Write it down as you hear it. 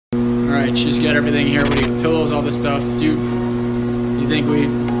Alright, she's got everything here. What do you, pillows, all this stuff. Do you think we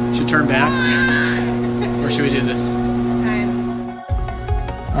should turn back? Or should we do this? It's time.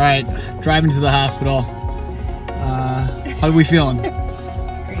 Alright, driving to the hospital. How are we feeling?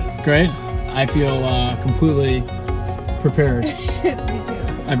 Great. Great? I feel completely prepared. Me too.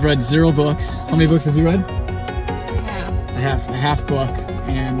 I've read 0 books. How many books have you read? Half. A half book,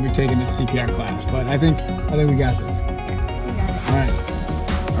 and we've taken this CPR class. But I think we got this.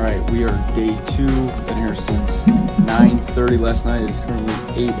 All right, we are day 2. Been here since 9:30 last night. It's currently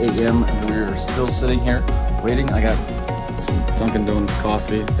 8 a.m. and we are still sitting here waiting. I got some Dunkin' Donuts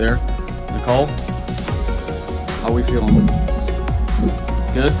coffee there. Nicole, how are we feeling?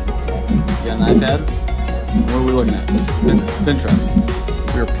 Good? You got an iPad? What are we looking at?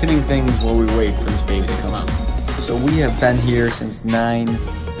 Pinterest. We are pinning things while we wait for this baby to come out. So we have been here since 9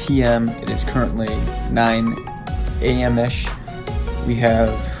 p.m. It is currently 9 a.m.-ish. We have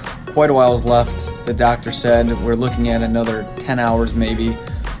quite a while left. The doctor said we're looking at another 10 hours maybe.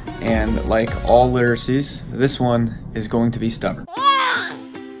 And like all Laricy's, this one is going to be stubborn.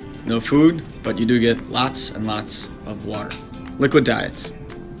 No food, but you do get lots and lots of water. Liquid diets.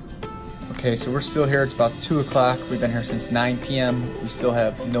 Okay, so we're still here. It's about 2 o'clock. We've been here since 9 p.m. We still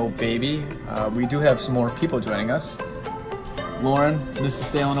have no baby. We do have some more people joining us. Lauren, Mrs.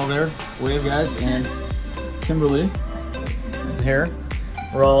 Stalin over there. Wave, guys. And Kimberly is here.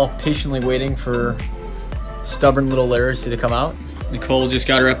 We're all patiently waiting for stubborn little Laricy to come out. Nicole just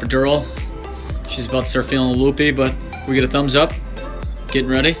got her epidural. She's about to start feeling loopy, but we get a thumbs up. Getting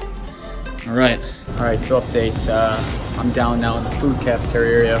ready. All right, so update. I'm down now in the food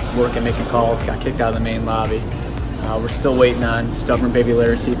cafeteria area, working, making calls. Got kicked out of the main lobby. We're still waiting on stubborn baby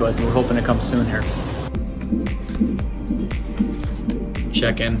Laricy, but we're hoping to come soon here.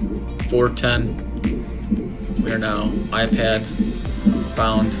 Check-in, 4:10. We are now iPad,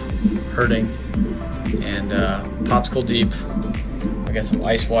 bound, hurting, and popsicle deep. I got some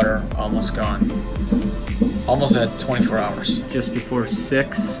ice water, almost gone. Almost at 24 hours. Just before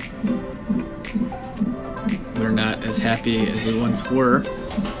 6. We're not as happy as we once were.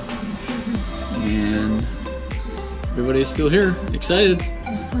 And everybody's still here. Excited.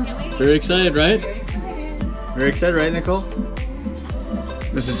 Very excited, right? Very excited, right, Nicole?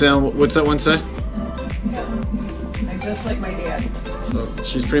 Mrs. Salem, what's that one say? I'm just like my dad. So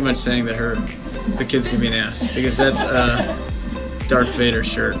she's pretty much saying that the kid's gonna be an ass. Because that's Darth Vader's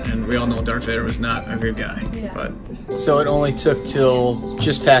shirt, and we all know Darth Vader was not a good guy. Yeah. But so it only took till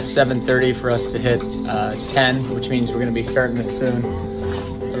just past 7:30 for us to hit 10, which means we're going to be starting this soon.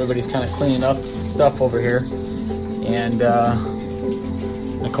 Everybody's kind of cleaning up stuff over here, and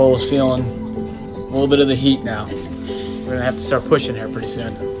Nicole's feeling a little bit of the heat now. We're going to have to start pushing here pretty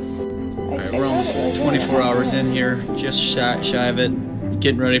soon. All right, we're almost 24 hours in here, just shy of it,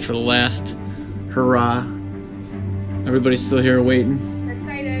 getting ready for the last hurrah. Everybody's still here waiting. We're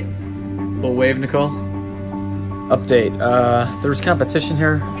excited. Little wave, Nicole. Update. There's competition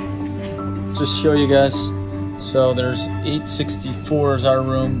here. Just show you guys. So there's 864 is our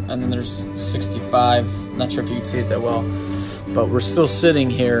room, and then there's 65. Not sure if you can see it that well, but we're still sitting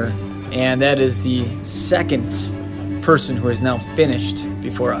here, and that is the second person who has now finished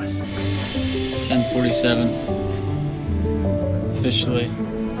before us. 10:47. Officially.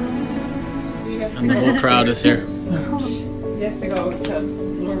 And the whole crowd is here. He has to go to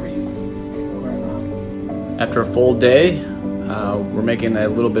Lori's. After a full day, we're making a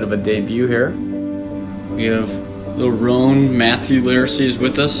little bit of a debut here. We have little Roan Matthew Laricy is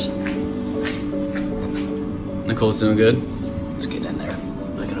with us. Nicole's doing good. Let's get in there.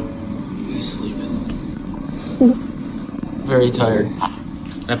 Look at him. He's sleeping. Very tired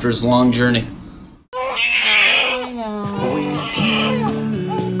after his long journey.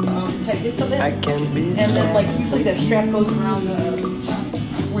 So that, and then like usually that strap goes around the chest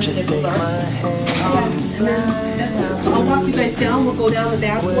where the nipples are. And then that's it. So I'll walk you guys down. We'll go down the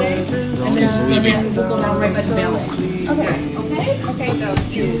back way, and then we'll go down right by the belly. Okay. Okay. No.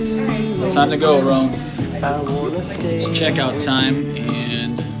 Right, Time to go, Roan. It's checkout time,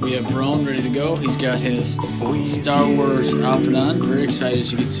 and we have Roan ready to go. He's got his Star Wars outfit on. Very excited,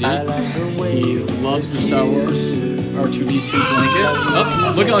 as you can see. He loves the Star Wars R2-D2 blanket.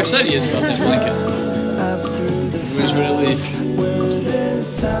 Oh, look how excited he is about that blanket. Everybody's ready to leave.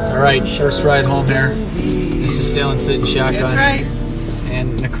 Alright, first ride home here. This is Stalin sitting shotgun. That's right.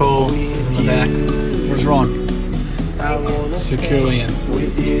 And Nicole is in the back. Where's Roan? Securely in.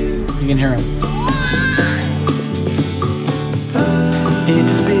 You can hear him.